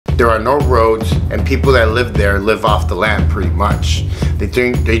There are no roads, and people that live there live off the land pretty much. They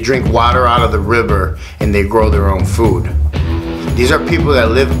drink water out of the river, and they grow their own food. These are people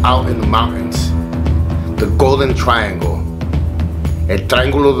that live out in the mountains. The Golden Triangle, El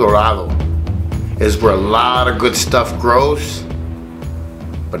Triángulo Dorado, is where a lot of good stuff grows,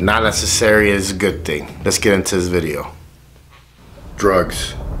 but not necessarily is a good thing. Let's get into this video.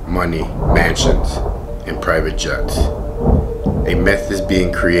 Drugs, money, mansions, and private jets. A myth is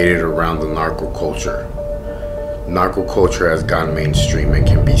being created around the narco culture. Narco culture has gone mainstream and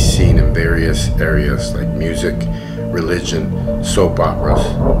can be seen in various areas like music, religion, soap operas,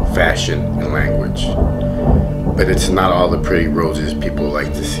 fashion, and language. But it's not all the pretty roses people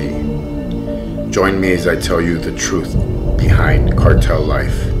like to see. Join me as I tell you the truth behind cartel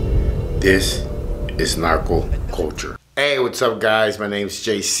life. This is narco culture. Hey, what's up guys? My name's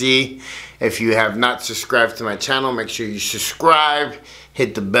JC. If you have not subscribed to my channel, make sure you subscribe,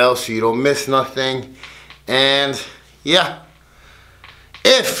 hit the bell so you don't miss nothing. And yeah,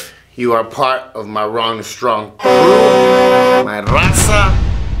 if you are part of my Wrong and Strong crew, my raza,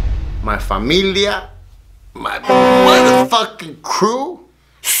 my familia, my motherfucking crew,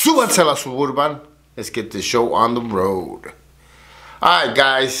 súbanse a la Suburban. Let's get the show on the road. Alright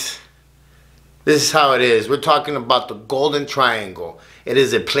guys, this is how it is. We're talking about the Golden Triangle. It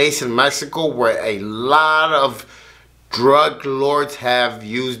is a place in Mexico where a lot of drug lords have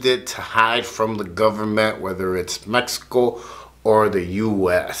used it to hide from the government, whether it's Mexico or the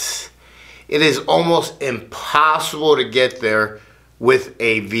US. It is almost impossible to get there with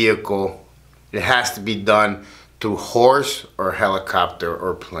a vehicle. It has to be done through horse or helicopter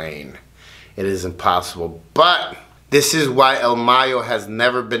or plane. It is impossible. But this is why El Mayo has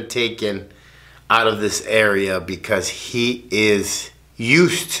never been taken out of this area, because he is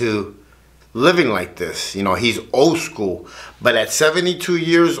used to living like this. You know, he's old school. But at 72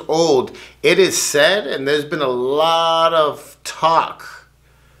 years old, it is said, and there's been a lot of talk,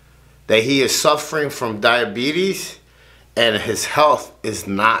 that he is suffering from diabetes and his health is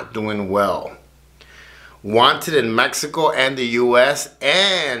not doing well. Wanted in Mexico and the US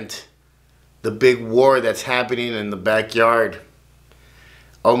and the big war that's happening in the backyard.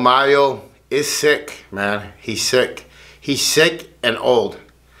 El Mayo is sick, man. He's sick. He's sick and old.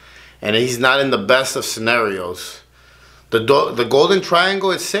 And he's not in the best of scenarios. The Golden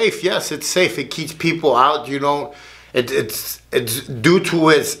Triangle is safe. Yes, it's safe. It keeps people out. You know, it's due to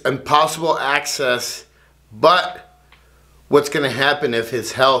its impossible access. But what's going to happen if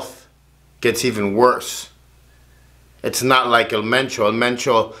his health gets even worse? It's not like El Mencho. El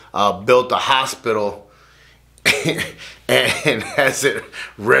Mencho built a hospital and has it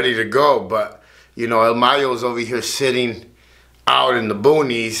ready to go. But, you know, El Mayo is over here sitting out in the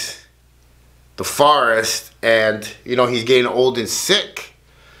boonies, the forest, and, you know, he's getting old and sick.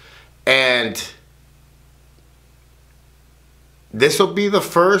 And this will be the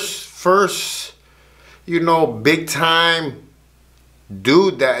first, you know, big time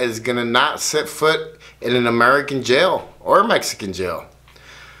dude that is gonna not set foot in an American jail or Mexican jail.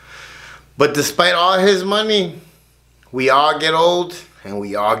 But despite all his money, we all get old and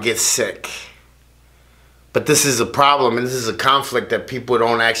we all get sick. But this is a problem, and this is a conflict that people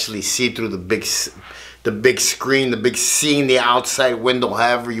don't actually see through the big screen, the big scene, the outside window,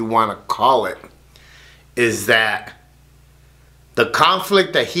 however you want to call it. Is that the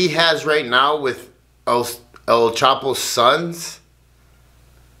conflict that he has right now with El Chapo's sons,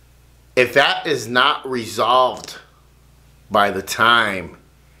 if that is not resolved by the time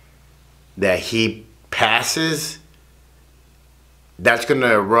that he passes, that's going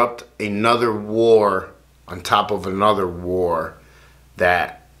to erupt another war on top of another war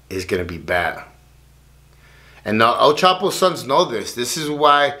that is going to be bad. And now El Chapo's sons know this. This is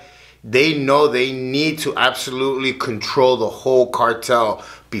why they know they need to absolutely control the whole cartel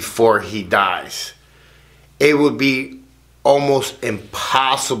before he dies. It would be almost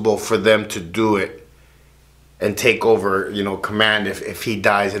impossible for them to do it and take over, you know, command if he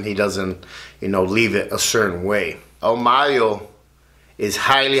dies and he doesn't, you know, leave it a certain way. El Mayo is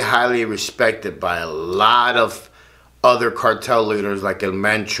highly respected by a lot of other cartel leaders like El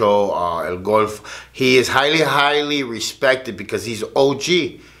Mencho, El Golf. He is highly respected because he's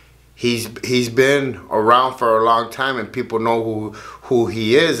OG. He's been around for a long time, and people know who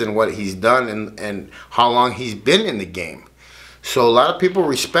he is and what he's done and how long he's been in the game. So a lot of people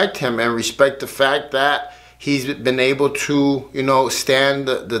respect him and respect the fact that he's been able to, you know, stand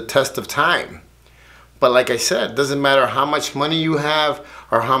the test of time. But like I said, it doesn't matter how much money you have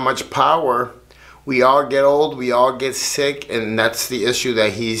or how much power. We all get old, we all get sick, and that's the issue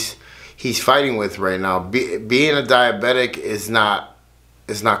that he's fighting with right now. Being a diabetic is not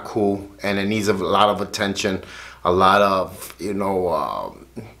is not cool, and it needs a lot of attention, a lot of, you know,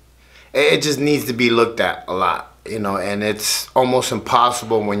 it just needs to be looked at a lot, you know, and it's almost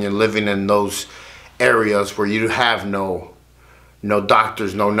impossible when you're living in those areas where you have no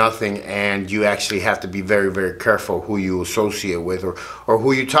doctors, no nothing, and you actually have to be very, very careful who you associate with or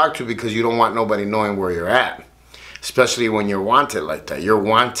who you talk to, because you don't want nobody knowing where you're at, especially when you're wanted like that. You're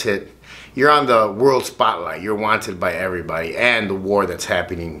wanted, you're on the world spotlight, you're wanted by everybody, and the war that's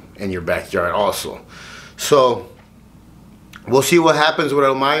happening in your backyard also. So we'll see what happens with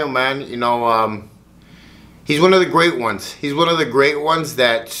El Mayo, man. You know, he's one of the great ones. He's one of the great ones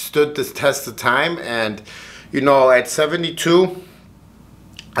that stood the test of time. And, you know, at 72,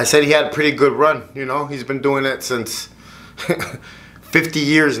 I said he had a pretty good run. You know, he's been doing it since 50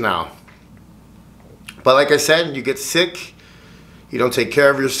 years now. But like I said, you get sick, you don't take care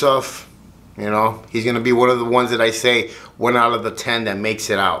of yourself, you know, he's going to be one of the ones that I say 1 out of the 10 that makes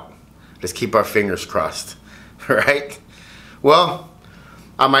it out. Let's keep our fingers crossed, right? Well,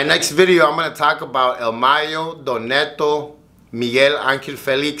 on my next video, I'm going to talk about El Mayo, Don Neto, Miguel Ángel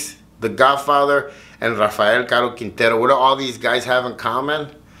Felix, the Godfather, and Rafael Caro Quintero. What do all these guys have in common?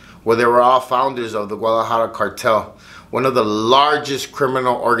 Well, they were all founders of the Guadalajara cartel, one of the largest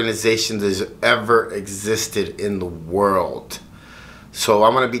criminal organizations that has ever existed in the world. So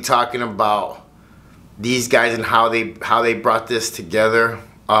I'm going to be talking about these guys and how they brought this together.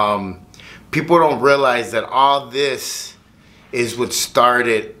 People don't realize that all this is what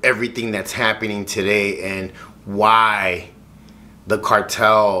started everything that's happening today, and why the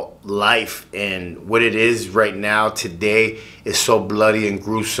cartel life and what it is right now today is so bloody and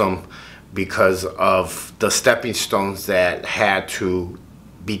gruesome, because of the stepping stones that had to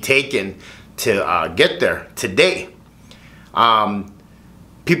be taken to get there today.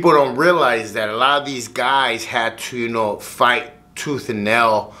 People don't realize that a lot of these guys had to, you know, fight tooth and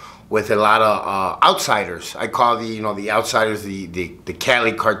nail with a lot of outsiders. I call the outsiders the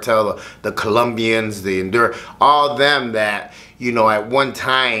Cali cartel, the Colombians, the Honduras, all them that, you know, at one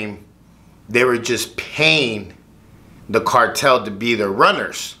time they were just paying the cartel to be their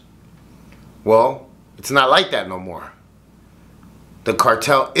runners. Well, it's not like that no more. The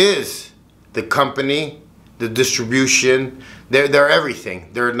cartel is the company, the distribution, they're everything.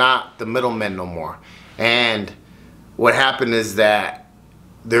 They're not the middlemen no more. And what happened is that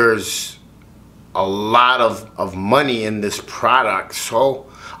there's a lot of money in this product, so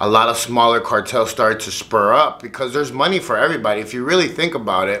a lot of smaller cartels started to spur up, because there's money for everybody. If you really think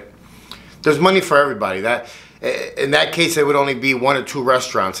about it, there's money for everybody. That in that case, it would only be 1 or 2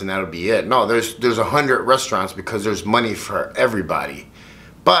 restaurants, and that'll be it. No, there's 100 restaurants, because there's money for everybody.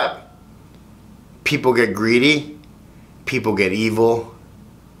 But people get greedy, people get evil,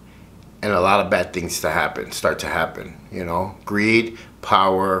 and a lot of bad things start to happen. You know, greed,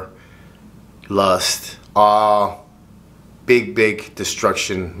 power, lust, all big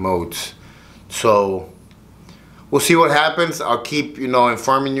destruction modes. So we'll see what happens. I'll keep, you know,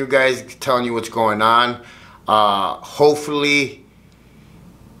 informing you guys, telling you what's going on. Hopefully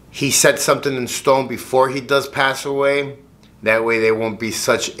he set something in stone before he does pass away. That way there won't be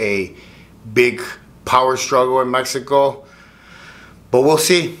such a big power struggle in Mexico. But we'll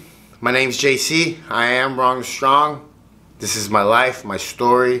see. My name's JC. I am Wrong and Strong. This is my life, my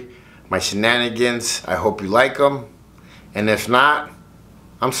story, my shenanigans. I hope you like them. And if not,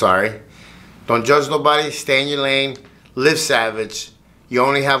 I'm sorry. Don't judge nobody. Stay in your lane. Live savage. You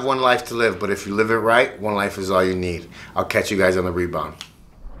only have one life to live, but if you live it right, one life is all you need. I'll catch you guys on the rebound.